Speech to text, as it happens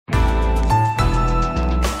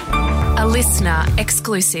Listener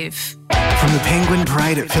exclusive. From the Penguin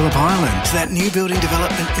Parade at Phillip Island to that new building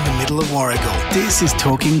development in the middle of Warragul, this is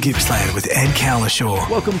Talking Gippsland with Ed Cowlishaw.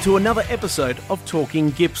 Welcome to another episode of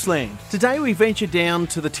Talking Gippsland. Today we venture down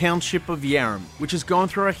to the township of Yarram, which has gone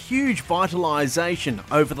through a huge vitalisation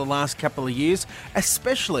over the last couple of years,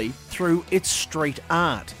 especially through its street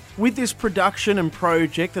art. With this production and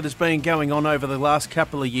project that has been going on over the last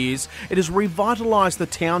couple of years, it has revitalised the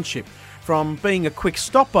township from being a quick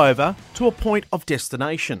stopover to a point of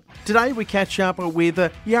destination. Today we catch up with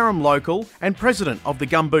Yarram local and president of the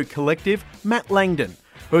Gumboot Collective, Matt Langdon,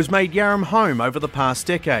 who has made Yarram home over the past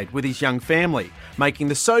decade with his young family, making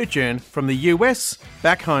the sojourn from the US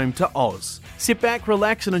back home to Oz. Sit back,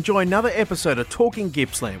 relax and enjoy another episode of Talking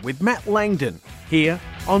Gippsland with Matt Langdon here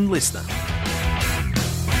on Listener.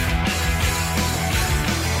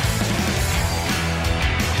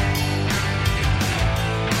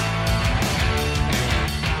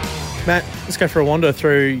 Matt, let's go for a wander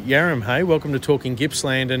through Yarram, hey? Welcome to Talking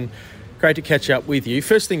Gippsland and great to catch up with you.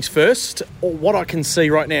 First things first, what I can see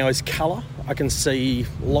right now is colour. I can see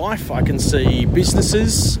life, I can see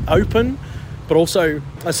businesses open, but also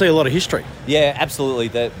I see a lot of history. Yeah, absolutely.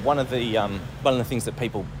 One of the things that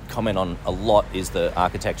people comment on a lot is the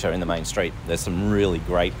architecture in the main street. There's some really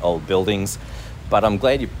great old buildings, but I'm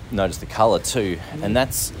glad you noticed the colour too, and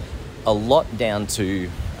that's a lot down to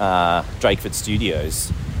Drakeford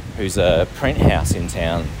Studios, who's a print house in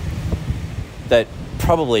town that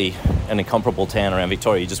probably an incomparable town around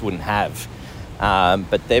Victoria you just wouldn't have.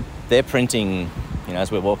 But they're printing,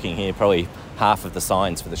 as we're walking here, probably half of the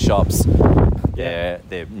signs for the shops.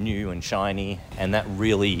 They're new and shiny, and that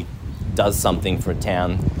really does something for a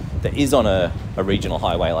town that is on a regional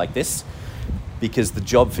highway like this, because the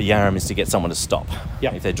job for Yarram is to get someone to stop.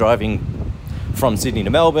 Yep. If they're driving from Sydney to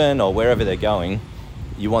Melbourne or wherever they're going,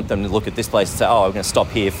 you want them to look at this place and say, oh, I'm going to stop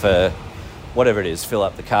here for whatever it is, fill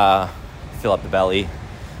up the car, fill up the belly,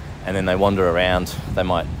 and then they wander around. They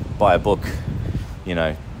might buy a book.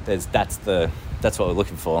 That's what we're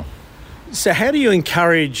looking for. So how do you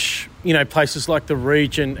encourage, places like the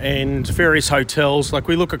Regent and various hotels? Like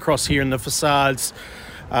we look across here in the facades,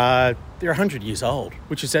 they're 100 years old,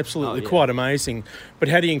 which is absolutely quite amazing. But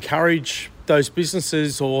how do you encourage those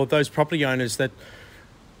businesses or those property owners that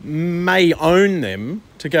may own them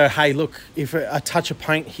to go, hey, look, if a touch of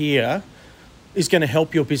paint here is going to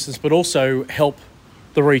help your business, but also help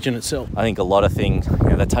the region itself? I think a lot of things,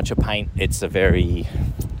 the touch of paint, it's a very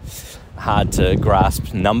hard to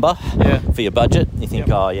grasp number for your budget. You think,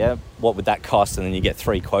 what would that cost? And then you get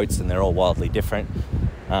 3 quotes and they're all wildly different.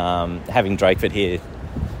 Having Drakeford here,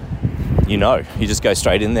 you just go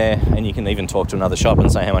straight in there and you can even talk to another shop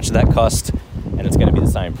and say how much did that cost, and it's going to be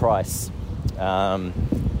the same price.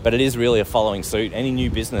 But it is really a following suit. Any new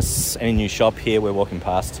business, any new shop here, we're walking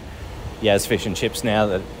past Yaz Fish and Chips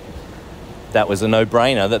now, that was a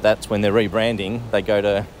no-brainer, that's when they're rebranding. They go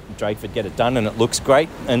to Drakeford, get it done, and it looks great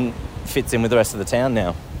and fits in with the rest of the town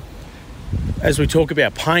now. As we talk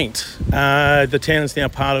about paint, the town is now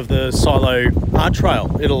part of the Silo Art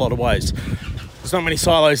Trail in a lot of ways. There's not many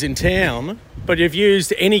silos in town, but you've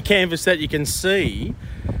used any canvas that you can see.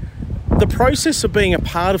 The process of being a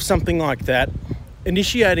part of something like that,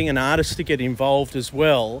 initiating an artist to get involved as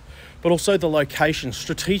well, but also the locations,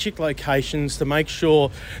 strategic locations to make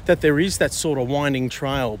sure that there is that sort of winding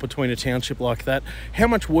trail between a township like that. How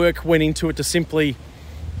much work went into it to simply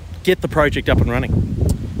get the project up and running?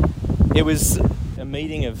 It was a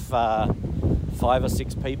meeting of 5 or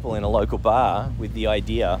 6 people in a local bar with the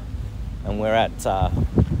idea, and we're at,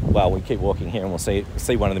 we keep walking here and we'll see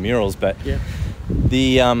one of the murals, but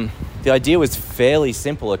the idea was fairly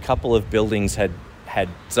simple. A couple of buildings had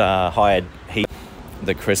hired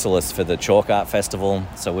the Chrysalis for the Chalk Art Festival,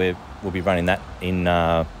 so we'll be running that in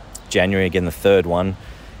January, again the 3rd one,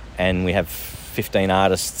 and we have 15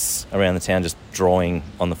 artists around the town just drawing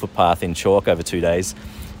on the footpath in chalk over 2 days.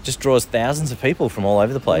 Just draws thousands of people from all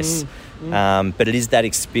over the place. But it is that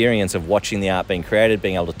experience of watching the art being created,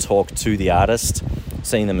 being able to talk to the artist,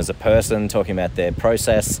 seeing them as a person, talking about their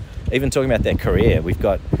process, even talking about their career. We've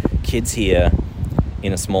got kids here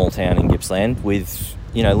in a small town in Gippsland with,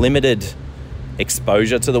 limited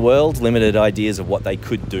exposure to the world, limited ideas of what they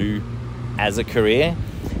could do as a career.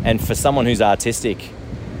 And for someone who's artistic,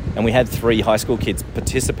 and we had 3 high school kids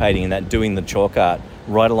participating in that, doing the chalk art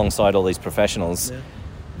right alongside all these professionals,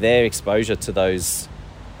 their exposure to those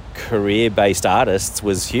career-based artists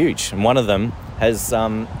was huge. And one of them has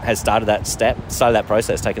started that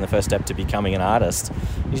process, taking the first step to becoming an artist.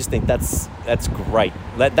 You just think that's great.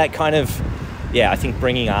 That kind of, I think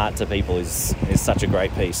bringing art to people is such a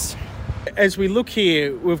great piece. As we look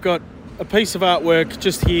here, we've got a piece of artwork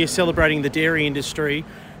just here celebrating the dairy industry.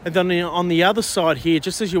 And then on the other side here,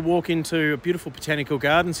 just as you walk into beautiful botanical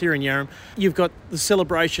gardens here in Yarram, you've got the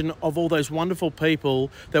celebration of all those wonderful people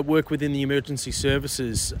that work within the emergency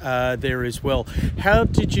services there as well. How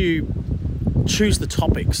did you choose the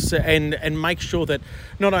topics and make sure that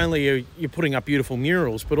not only are you putting up beautiful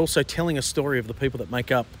murals, but also telling a story of the people that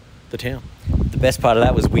make up the town? The best part of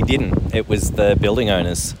that was we didn't. It was the building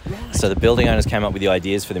owners. Right. So the building owners came up with the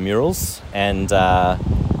ideas for the murals, and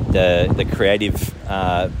the creative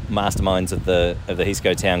masterminds of the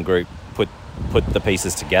Hisco Town group put the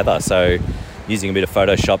pieces together. So using a bit of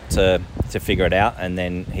Photoshop to figure it out, and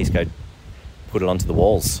then Hisco put it onto the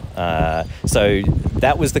walls. So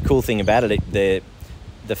that was the cool thing about it.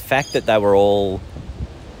 The fact that they were all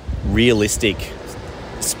realistic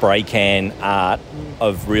spray can art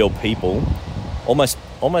of real people. Almost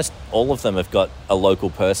all of them have got a local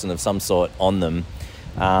person of some sort on them.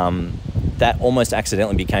 That almost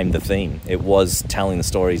accidentally became the theme. It was telling the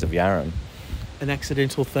stories of Yarram. An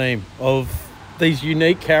accidental theme of these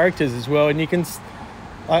unique characters as well, and you can.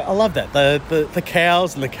 I love that the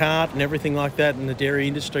cows and the cart and everything like that in the dairy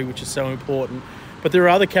industry, which is so important. But there are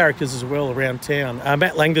other characters as well around town.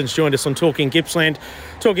 Matt Langdon's joined us on Talking Gippsland,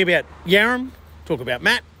 talking about Yarram, talk about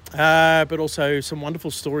Matt, but also some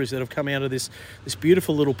wonderful stories that have come out of this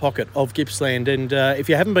beautiful little pocket of Gippsland. And if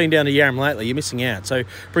you haven't been down to Yarram lately, you're missing out. So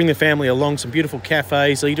bring the family along. Some beautiful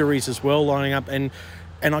cafes, eateries as well lining up. And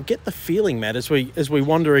I get the feeling, Matt, as we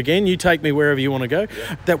wander again, you take me wherever you want to go,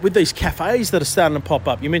 that with these cafes that are starting to pop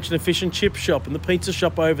up, you mentioned the fish and chip shop and the pizza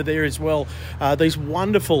shop over there as well, these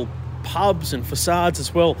wonderful pubs and facades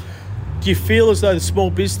as well. Do you feel as though the small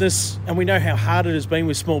business, and we know how hard it has been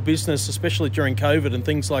with small business, especially during COVID and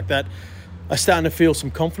things like that, are starting to feel some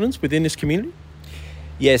confidence within this community?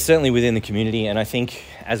 Yeah, certainly within the community. And I think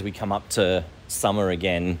as we come up to summer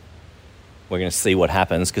again, we're going to see what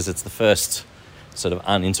happens, because it's the first sort of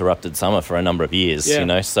uninterrupted summer for a number of years, you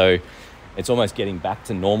know, so it's almost getting back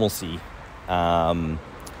to normalcy.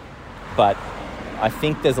 But I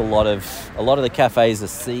think there's a lot of the cafes are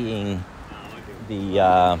seeing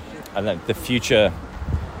the future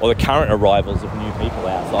or the current arrivals of new people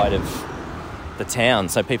outside of the town.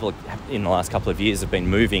 So people in the last couple of years have been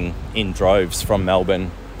moving in droves from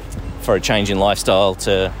Melbourne for a change in lifestyle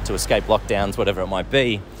to escape lockdowns, whatever it might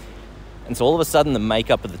be. And so all of a sudden the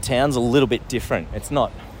makeup of the town's a little bit different. It's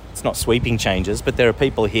not sweeping changes, but there are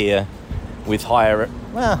people here with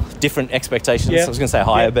different expectations. I was going to say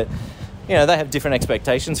higher, but you know, they have different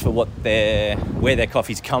expectations for where their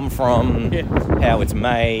coffees come from, how it's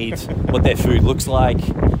made, what their food looks like,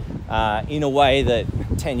 in a way that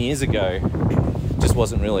 10 years ago just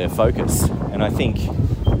wasn't really a focus. And I think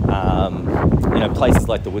places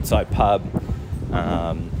like the Woodside Pub,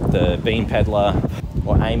 the Bean Peddler,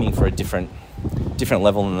 or aiming for a different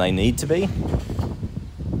level than they need to be.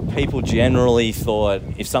 People generally thought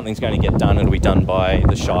if something's going to get done, it'll be done by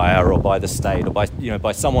the Shire or by the state or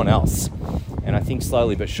by someone else. And I think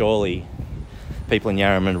slowly but surely, people in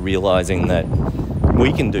Yarram are realising that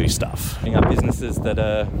we can do stuff. Setting up businesses that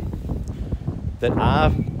are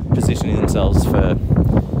positioning themselves for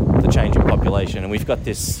the changing population, and we've got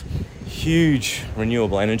this huge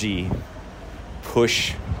renewable energy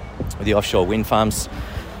push with the offshore wind farms.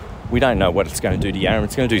 We don't know what it's going to do to Yarram.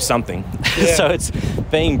 It's going to do something. So it's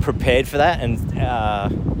being prepared for that, and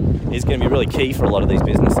is going to be really key for a lot of these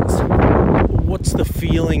businesses. What's the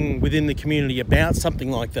feeling within the community about something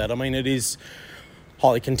like that? I mean, it is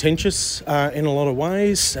highly contentious in a lot of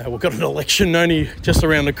ways. We've got an election only just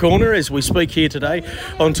around the corner as we speak here today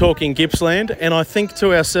on Talking Gippsland, and I think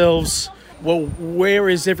to ourselves, well, where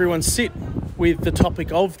is everyone sit with the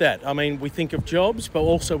topic of that? I mean, we think of jobs, but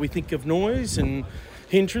also we think of noise and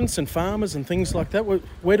hindrance and farmers and things like that.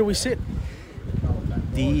 Where do we sit?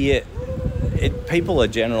 People are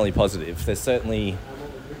generally positive. There's certainly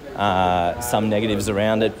some negatives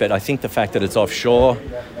around it, but I think the fact that it's offshore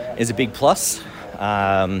is a big plus.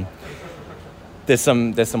 There's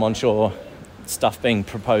some onshore stuff being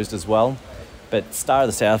proposed as well, but Star of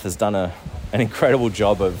the South has done an incredible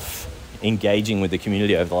job of engaging with the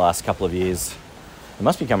community over the last couple of years. It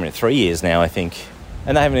must be coming to 3 years now, I think,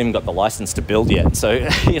 and they haven't even got the license to build yet. So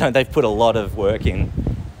they've put a lot of work in,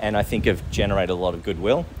 and I think have generated a lot of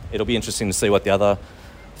goodwill. It'll be interesting to see what the other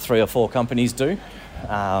 3 or 4 companies do,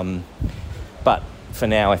 but for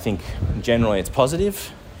now I think generally it's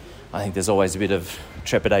positive. I think there's always a bit of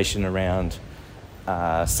trepidation around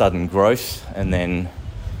sudden growth and then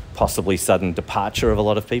possibly sudden departure of a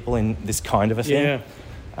lot of people in this kind of a thing.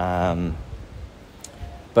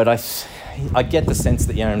 But I get the sense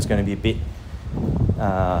that Yarram's going to be a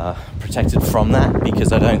protected from that,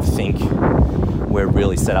 because I don't think we're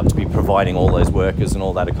really set up to be providing all those workers and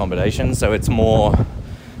all that accommodation. So it's more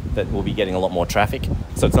that we'll be getting a lot more traffic.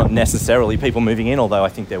 So it's not necessarily people moving in, although I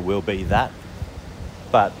think there will be that.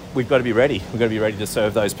 But we've got to be ready. We've got to be ready to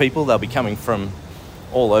serve those people. They'll be coming from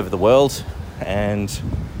all over the world. And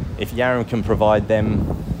if Yarram can provide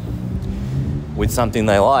them with something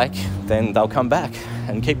they like, then they'll come back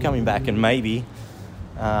and keep coming back. And maybe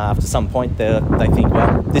after some point they think,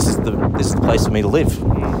 well, this is the place for me to live.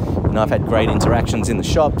 You know, I've had great interactions in the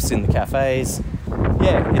shops, in the cafes.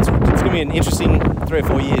 Yeah, it's going to be an interesting 3 or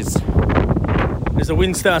 4 years. As the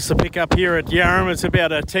wind starts to pick up here at Yarram, it's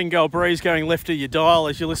about a 10-goal breeze going left of your dial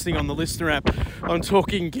as you're listening on the listener app. I'm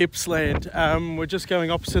talking Gippsland. We're just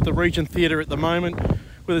going opposite the Regent Theatre at the moment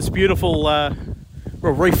with this beautiful,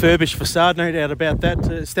 refurbished facade, no doubt about that,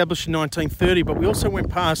 established in 1930. But we also went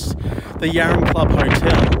past the Yarram Club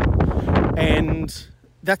Hotel, and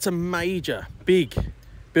that's a major, big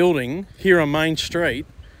building here on Main Street.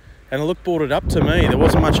 And a look brought it up to me. There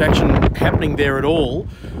wasn't much action happening there at all.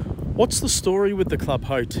 What's the story with the Club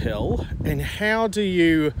Hotel, and how do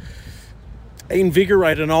you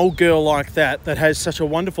invigorate an old girl like that has such a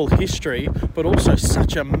wonderful history, but also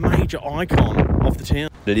such a major icon of the town?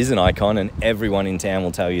 It is an icon, and everyone in town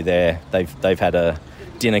will tell you they've had a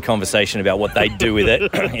dinner conversation about what they'd do with it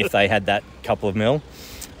if they had that couple of mil.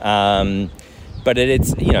 But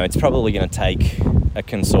it's probably going to take a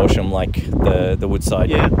consortium like the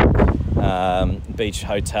Woodside Beach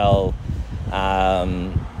Hotel.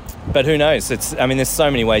 But who knows? There's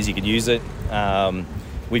so many ways you could use it.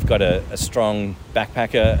 We've got a strong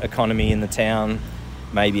backpacker economy in the town.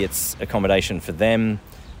 Maybe it's accommodation for them.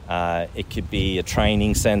 It could be a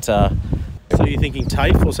training centre. So you're thinking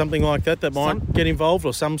TAFE or something like that might get involved,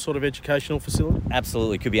 or some sort of educational facility?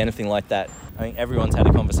 Absolutely, could be anything like that. I think everyone's had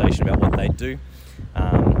a conversation about what they do.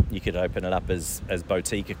 You could open it up as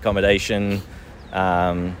boutique accommodation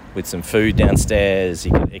with some food downstairs.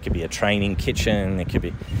 It could be a training kitchen. It could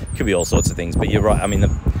be all sorts of things. But you're right. I mean,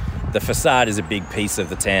 the facade is a big piece of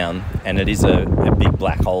the town, and it is a big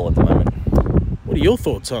black hole at the moment. What are your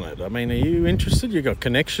thoughts on it? I mean, are you interested? You've got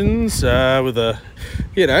connections with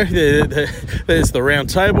there's the round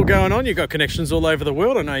table going on. You've got connections all over the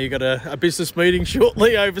world. I know you've got a business meeting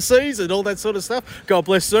shortly overseas and all that sort of stuff. God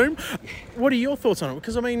bless Zoom. What are your thoughts on it?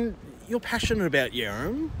 Because, I mean, you're passionate about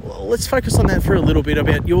Yarram. Well, let's focus on that for a little bit,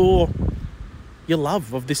 about your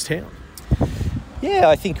love of this town. Yeah,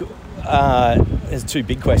 I think there's two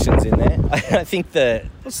big questions in there. I think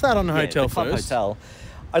let's start on the hotel the Club first. Hotel.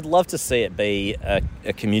 I'd love to see it be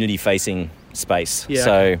a community-facing space. Yeah,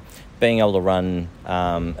 so okay. Being able to run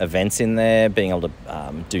events in there, being able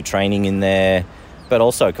to do training in there, but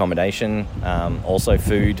also accommodation, also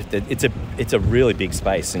food. It's a really big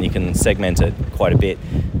space, and you can segment it quite a bit.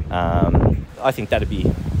 I think that'd be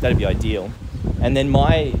ideal. And then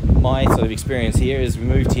my sort of experience here is we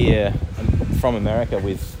moved here from America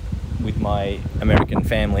with my American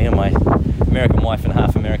family and my American wife and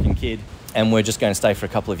half American kid. And we're just going to stay for a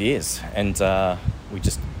couple of years. And we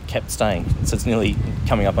just kept staying. So it's nearly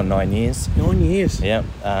coming up on 9 years. 9 years? Yeah.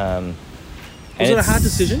 Was it a hard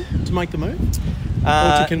decision to make the move?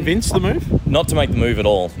 Or to convince the move? Not to make the move at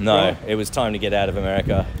all, no. Right. It was time to get out of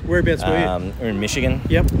America. Whereabouts were you? We're in Michigan.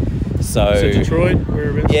 Yep. So Detroit,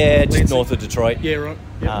 whereabouts? Yeah, just Lansing? north of Detroit. Yeah, right.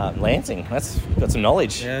 Yep. Lansing, you've got some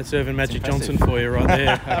knowledge. Yeah, it's Irvin Magic impressive. Johnson for you right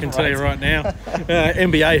there. I can tell you right now.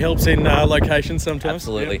 NBA helps in locations sometimes.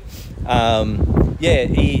 Absolutely. Yep.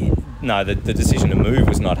 The decision to move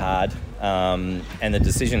was not hard. And the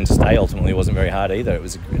decision to stay ultimately wasn't very hard either.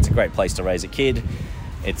 It's a great place to raise a kid.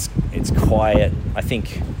 It's quiet. I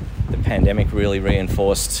think the pandemic really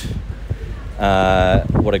reinforced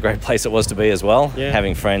what a great place it was to be as well. Yeah.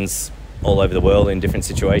 Having friends all over the world in different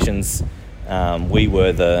situations. We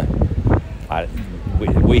had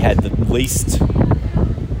the least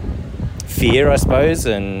fear, I suppose,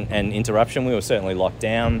 and interruption. We were certainly locked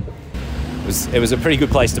down. It was a pretty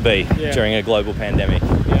good place to be during a global pandemic.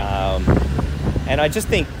 And I just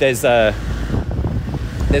think there's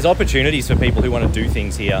opportunities for people who want to do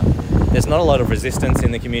things here. There's not a lot of resistance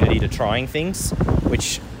in the community to trying things,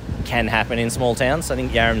 which can happen in small towns. I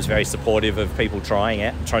think Yarram's very supportive of people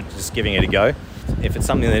trying just giving it a go. If it's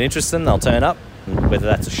something that interests them, they'll turn up. Whether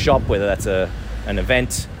that's a shop, whether that's an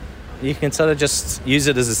event, you can sort of just use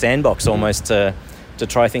it as a sandbox almost to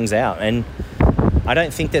try things out. And I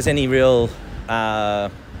don't think there's any real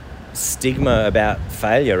stigma about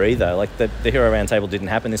failure either. Like the Hero Roundtable didn't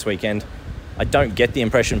happen this weekend. I don't get the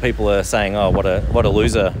impression people are saying, "Oh, what a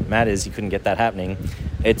loser Matt is. He couldn't get that happening."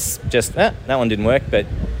 It's just that one didn't work. But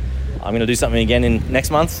I'm going to do something again in next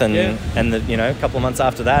month, and a couple of months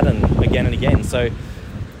after that, and again. So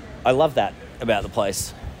I love that about the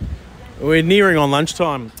place. We're nearing on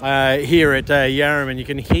lunchtime here at Yarram, and you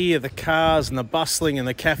can hear the cars and the bustling and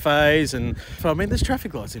the cafes, and there's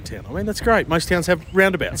traffic lights in town. That's great. Most towns have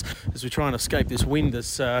roundabouts. As we try and escape this wind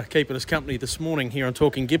that's keeping us company this morning here on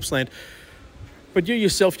Talking Gippsland. But you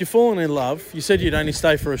yourself, you've fallen in love. You said you'd only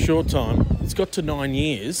stay for a short time. It's got to 9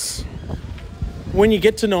 years. When you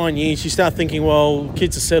get to 9 years, you start thinking, well,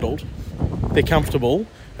 kids are settled, they're comfortable,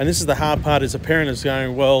 and this is the hard part as a parent, is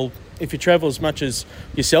going, well, if you travel as much as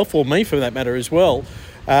yourself, or me for that matter as well,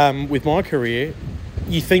 with my career,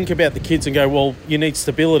 you think about the kids and go, well, you need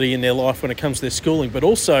stability in their life when it comes to their schooling, but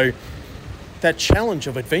also that challenge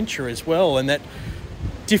of adventure as well, and that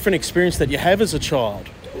different experience that you have as a child.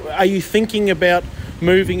 Are you thinking about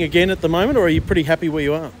moving again at the moment, or are you pretty happy where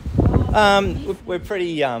you are? We're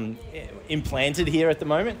pretty implanted here at the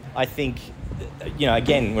moment. I think,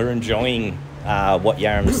 again, we're enjoying what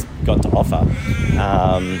Yarram's got to offer.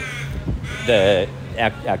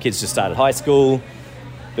 Our kids just started high school,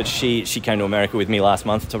 but she came to America with me last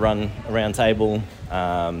month to run a round table.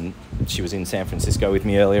 She was in San Francisco with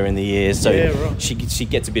me earlier in the year, so yeah, right. She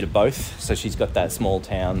gets a bit of both. So she's got that small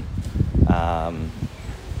town,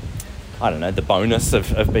 the bonus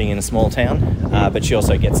of being in a small town, but she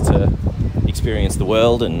also gets to experience the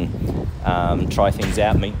world and try things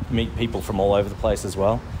out, meet people from all over the place as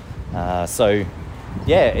well.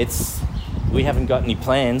 We haven't got any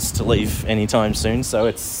plans to leave anytime soon, so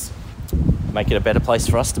it's make it a better place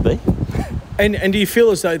for us to be. And do you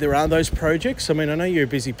feel as though there are those projects? I know you're a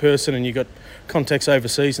busy person and you've got contacts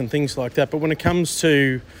overseas and things like that, but when it comes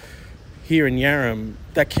to here in Yarram,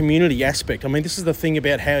 that community aspect, this is the thing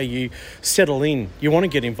about how you settle in. You want to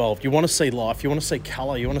get involved, you want to see life, you want to see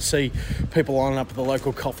colour, you want to see people lining up at the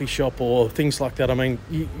local coffee shop or things like that.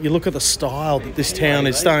 You look at the style that this town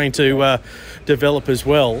is starting to develop as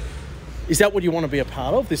well. Is that what you want to be a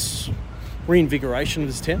part of, this reinvigoration of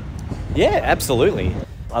this town? Yeah, absolutely.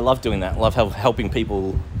 I love doing that. I love helping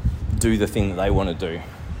people do the thing that they want to do,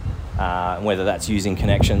 whether that's using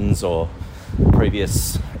connections or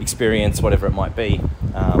previous experience, whatever it might be.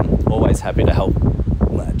 Always happy to help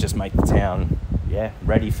just make the town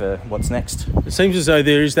ready for what's next. It seems as though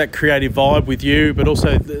there is that creative vibe with you, but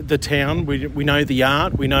also the town. We know the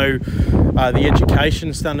art, we know the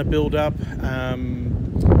education starting to build up.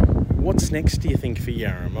 What's next, do you think, for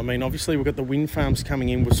Yarram? Obviously we've got the wind farms coming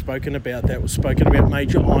in. We've spoken about that. We've spoken about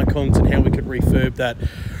major icons and how we could refurb that.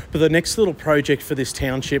 But the next little project for this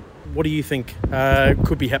township, what do you think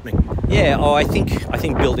could be happening? Yeah, I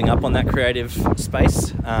think building up on that creative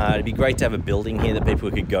space. It'd be great to have a building here that people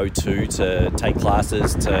could go to take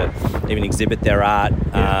classes, to even exhibit their art.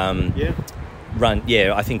 Run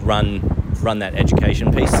that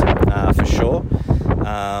education piece for sure.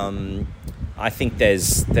 I think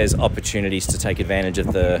there's opportunities to take advantage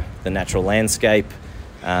of the natural landscape,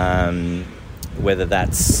 whether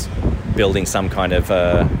that's building some kind of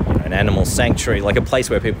an animal sanctuary, like a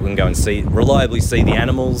place where people can go and reliably see the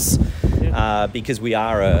animals, because we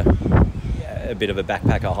are a bit of a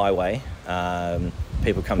backpacker highway.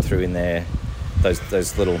 People come through in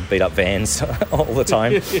those little beat up vans all the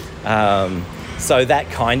time. So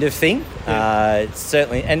that kind of thing,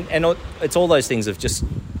 certainly, and it's all those things of just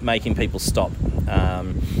making people stop.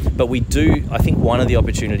 But I think one of the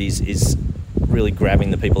opportunities is really grabbing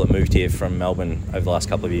the people that moved here from Melbourne over the last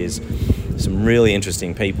couple of years. Some really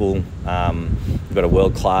interesting people. We've got a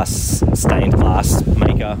world-class stained glass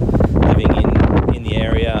maker living in the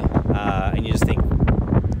area, and you just think,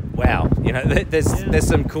 wow, there's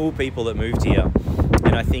some cool people that moved here,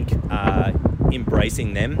 and I think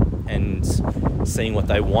embracing them and seeing what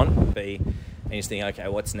they want and just thinking, okay,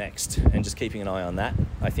 what's next? And just keeping an eye on that,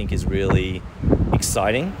 I think, is really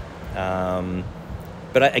exciting.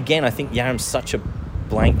 But I think Yarram's such a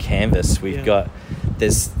blank canvas. We've got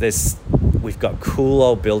cool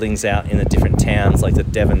old buildings out in the different towns, like the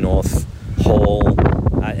Devon North Hall,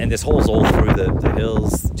 and there's halls all through the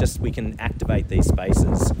hills. Just we can activate these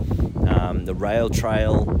spaces. The rail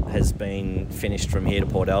trail has been finished from here to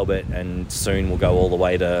Port Albert, and soon we'll go all the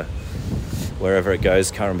way to wherever it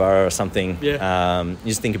goes, Korumburra or something. You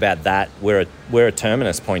just think about that. We're a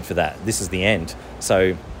terminus point for that. This is the end.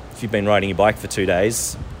 So if you've been riding your bike for 2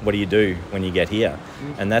 days, what do you do when you get here?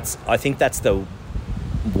 And I think that's the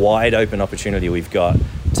wide open opportunity we've got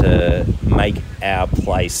to make our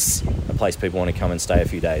place a place people want to come and stay a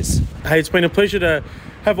few days. Hey, it's been a pleasure to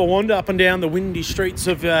have a wander up and down the windy streets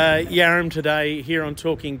of Yarram today here on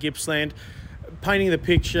Talking Gippsland. painting the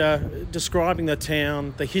picture, describing the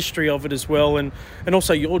town, the history of it as well, and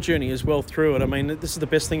also your journey as well through it. I mean, this is the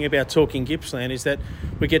best thing about Talking Gippsland, is that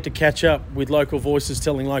we get to catch up with local voices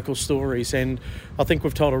telling local stories, and I think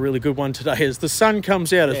we've told a really good one today as the sun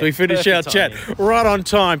comes out as we finish our chat. Right on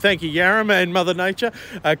time. Thank you, Yarram and Mother Nature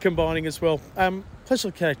combining as well. Pleasure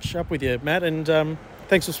to catch up with you, Matt, and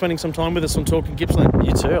thanks for spending some time with us on Talking Gippsland.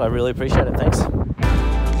 You too. I really appreciate it. Thanks.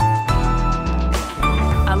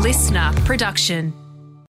 A listener production.